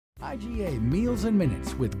IGA Meals and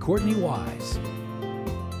Minutes with Courtney Wise.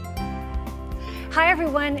 Hi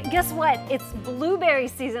everyone, guess what? It's blueberry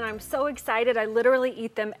season. I'm so excited. I literally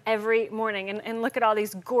eat them every morning. And look at all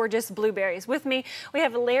these gorgeous blueberries. With me, we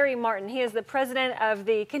have Larry Martin. He is the president of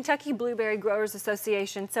the Kentucky Blueberry Growers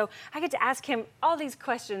Association. So I get to ask him all these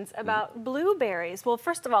questions about blueberries. Well,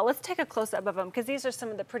 first of all, let's take a close-up of them because these are some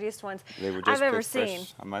of the prettiest ones I've ever seen.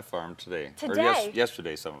 Fresh on my farm today. Today? Or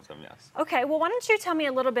yesterday, some of them, yes. Okay, well, why don't you tell me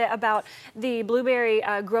a little bit about the blueberry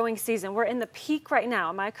growing season? We're in the peak right now.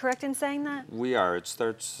 Am I correct in saying that? We are. It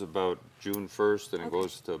starts about June 1st and it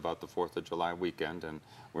goes to about the 4th of July weekend. And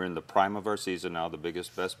we're in the prime of our season now, the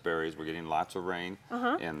biggest, best berries. We're getting lots of rain,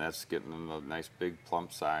 and that's getting them a nice big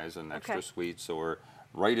plump size and extra sweet. So we're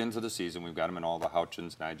right into the season. We've got them in all the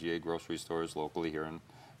Houchins and IGA grocery stores locally here in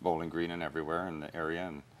Bowling Green and everywhere in the area.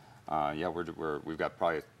 And yeah, we've got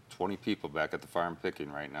probably 20 people back at the farm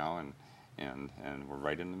picking right now, and we're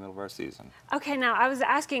right in the middle of our season. Okay, now I was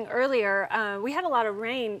asking earlier, we had a lot of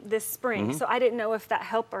rain this spring, so I didn't know if that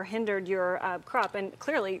helped or hindered your crop, and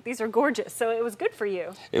clearly these are gorgeous, so it was good for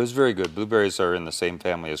you. It was very good. Blueberries are in the same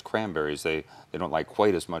family as cranberries. They don't like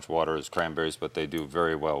quite as much water as cranberries, but they do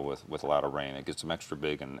very well with a lot of rain. It gets them extra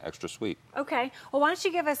big and extra sweet. Okay, well why don't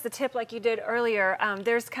you give us the tip like you did earlier.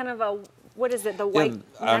 There's kind of a, what is it, the white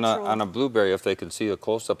natural... On a blueberry, if they can see a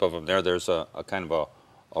close-up of them there's a kind of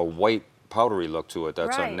a white powdery look to it.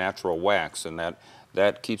 That's a natural wax, and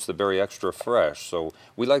that keeps the berry extra fresh. So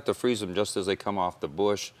we like to freeze them just as they come off the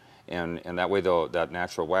bush, and that way that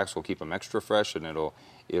natural wax will keep them extra fresh, and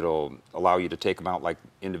it'll allow you to take them out like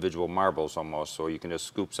individual marbles almost. So you can just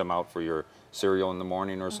scoop some out for your cereal in the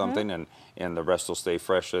morning or something, and the rest will stay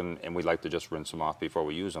fresh. And we like to just rinse them off before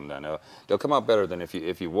we use them. Then they'll come out better than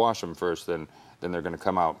if you wash them first. Then they're going to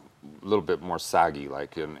come out a little bit more soggy,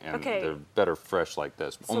 like, and they're better fresh like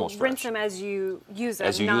this, so almost fresh. Rinse them as you use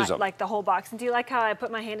them, not like the whole box. And do you like how I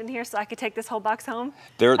put my hand in here so I could take this whole box home?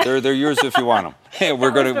 They're yours if you want them. Hey,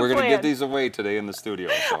 we're gonna give these away today in the studio.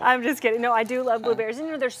 So. I'm just kidding. No, I do love blueberries. And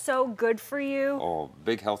you know they're so good for you. Oh,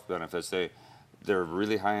 big health benefits. They're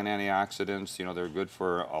really high in antioxidants. You know, they're good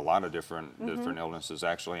for a lot of different illnesses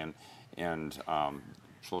actually, and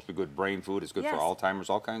supposed to be good brain food. It's good for Alzheimer's,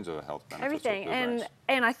 all kinds of health benefits. Everything,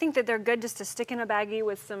 and I think that they're good just to stick in a baggie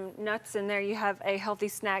with some nuts in there. You have a healthy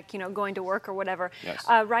snack, you know, going to work or whatever. Yes.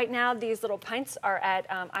 Right now, these little pints are at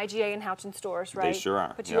IGA and Houchin stores, right? They sure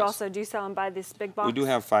are. But you also do sell them by this big box. We do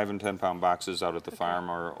have 5 and 10 pound boxes out at the farm,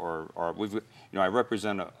 or we've, you know, I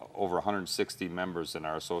represent over 160 members in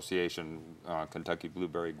our association, Kentucky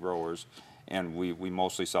Blueberry Growers. And we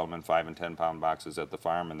mostly sell them in 5 and 10 pound boxes at the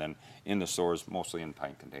farm, and then in the stores mostly in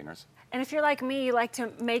pint containers. And if you're like me, you like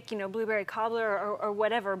to make, you know, blueberry cobbler or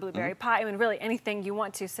whatever, blueberry pie, I mean really anything you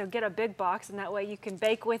want to. So get a big box, and that way you can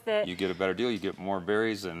bake with it. You get a better deal. You get more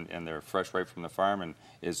berries, and they're fresh right from the farm, and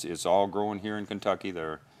it's all growing here in Kentucky.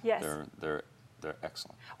 They're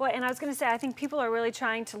excellent. Well, and I was going to say, I think people are really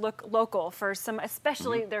trying to look local for some,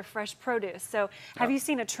 especially their fresh produce. So, have you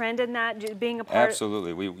seen a trend in that, being a part?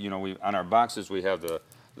 Absolutely. We on our boxes we have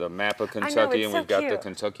the map of Kentucky, and we've got the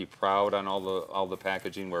Kentucky Proud on all the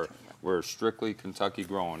packaging. We're strictly Kentucky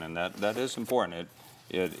grown, and that is important.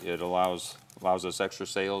 It allows us extra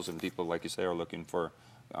sales, and people, like you say, are looking for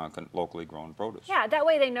locally grown produce. Yeah, that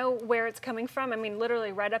way they know where it's coming from. I mean,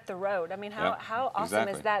 literally right up the road. I mean, how awesome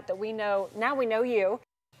is that we know, now we know you.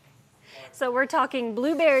 So we're talking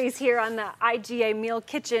blueberries here on the IGA Meal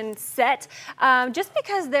Kitchen set. Just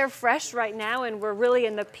because they're fresh right now and we're really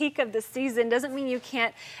in the peak of the season doesn't mean you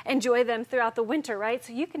can't enjoy them throughout the winter, right?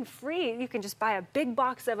 So you can just buy a big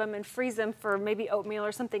box of them and freeze them for maybe oatmeal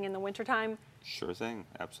or something in the wintertime. Sure thing,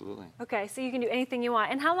 absolutely. Okay, so you can do anything you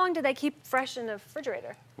want. And how long do they keep fresh in the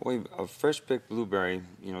refrigerator? Well, a fresh picked blueberry,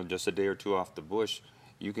 you know, just a day or two off the bush,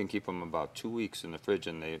 you can keep them about 2 weeks in the fridge,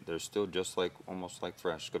 and they're still just like, almost like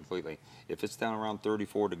fresh completely. If it's down around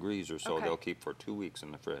 34 degrees or so, they'll keep for 2 weeks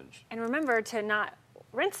in the fridge. And remember to not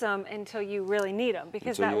rinse them until you really need them,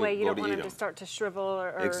 because that way you don't want them to start to shrivel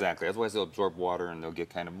or... Exactly. Otherwise they'll absorb water and they'll get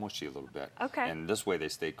kind of mushy a little bit. Okay. And this way they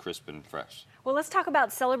stay crisp and fresh. Well, let's talk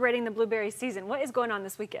about celebrating the blueberry season. What is going on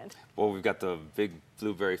this weekend? Well, we've got the big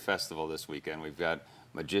Blueberry Festival this weekend. We've got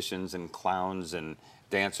magicians and clowns and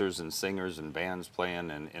dancers and singers and bands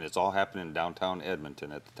playing, and it's all happening in downtown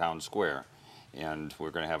Edmonton at the town square. And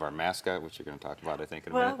we're going to have our mascot, which you're going to talk about, I think,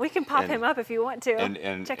 in a minute. Well, we can pop him up if you want to.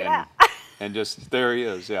 Check it out. And just, there he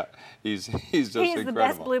is, yeah. He's just incredible. The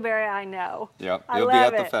best blueberry I know. Yep, he'll be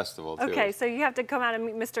at the festival, too. Okay, so you have to come out and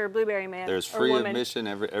meet Mr. Blueberry Man. There's free admission,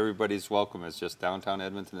 everybody's welcome. It's just downtown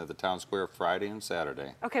Edmonton at the Town Square Friday and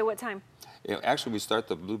Saturday. Okay, what time? Actually, we start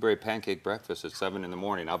the blueberry pancake breakfast at 7 in the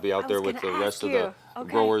morning. I'll be out there with the rest of the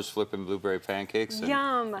growers flipping blueberry pancakes. And,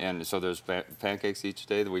 Yum. And so there's pancakes each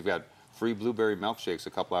day. We've got free blueberry milkshakes a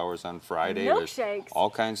couple hours on Friday. Milkshakes? There's all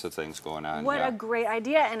kinds of things going on. What a great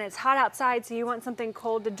idea. And it's hot outside, so you want something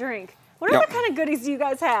cold to drink. What other kind of goodies do you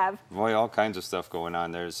guys have? Boy, all kinds of stuff going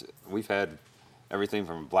on. We've had everything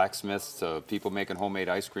from blacksmiths to people making homemade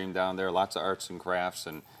ice cream down there, lots of arts and crafts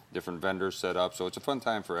and different vendors set up, so it's a fun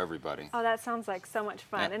time for everybody. Oh, that sounds like so much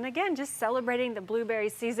fun. Yeah. And again, just celebrating the blueberry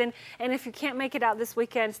season. And if you can't make it out this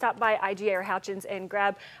weekend, stop by IGA or Houchins and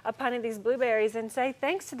grab a pint of these blueberries and say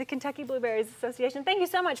thanks to the Kentucky Blueberries Association. Thank you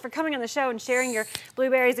so much for coming on the show and sharing your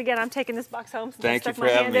blueberries. Again, I'm taking this box home. Thank you for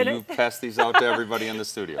having me. You passed these out to everybody in the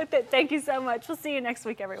studio. Thank you so much. We'll see you next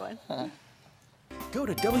week, everyone. Go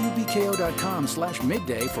to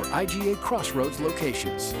WBKO.com/midday for IGA Crossroads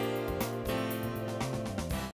locations.